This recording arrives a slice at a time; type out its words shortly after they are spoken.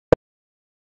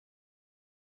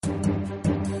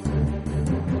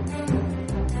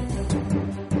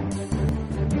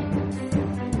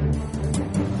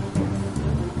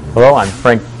Hello, I'm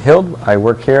Frank Hild. I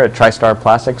work here at TriStar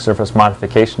Plastic Surface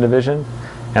Modification Division,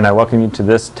 and I welcome you to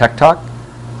this Tech Talk.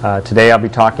 Today I'll be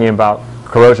talking about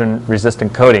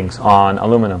corrosion-resistant coatings on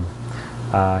aluminum.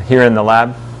 Here in the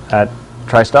lab at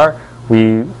TriStar,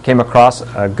 we came across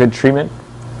a good treatment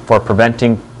for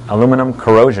preventing aluminum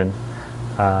corrosion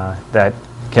that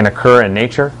can occur in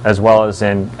nature as well as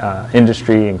in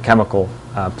industry and chemical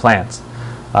plants.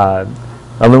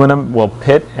 Aluminum will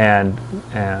pit and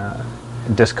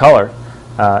discolor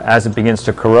as it begins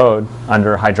to corrode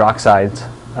under hydroxides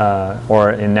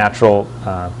or in natural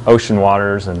ocean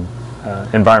waters and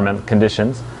environmental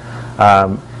conditions.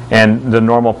 And the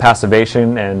normal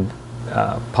passivation and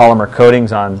polymer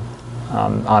coatings on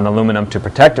aluminum to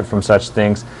protect it from such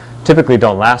things typically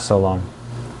don't last so long.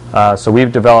 So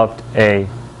we've developed a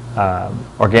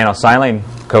organosilane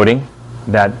coating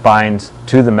that binds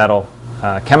to the metal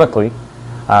chemically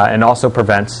and also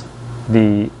prevents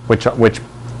which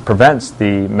prevents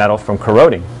the metal from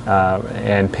corroding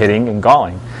and pitting and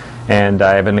galling. And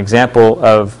I have an example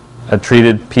of a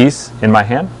treated piece in my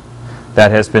hand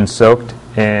that has been soaked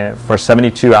for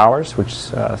 72 hours, which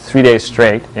is 3 days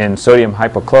straight, in sodium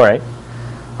hypochlorite,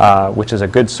 which is a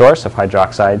good source of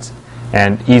hydroxides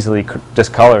and easily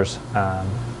discolors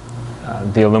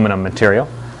the aluminum material.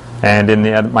 And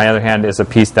in my other hand is a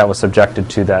piece that was subjected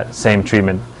to that same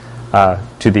treatment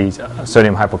to the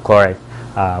sodium hypochlorite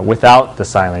without the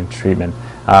silane treatment,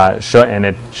 and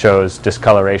it shows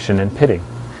discoloration and pitting.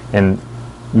 And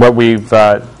what we've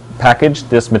packaged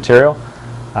this material,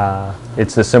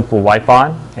 it's a simple wipe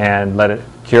on and let it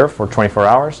cure for 24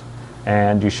 hours,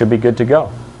 and you should be good to go.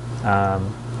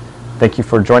 Thank you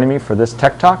for joining me for this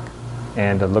Tech Talk,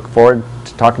 and I look forward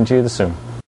to talking to you soon.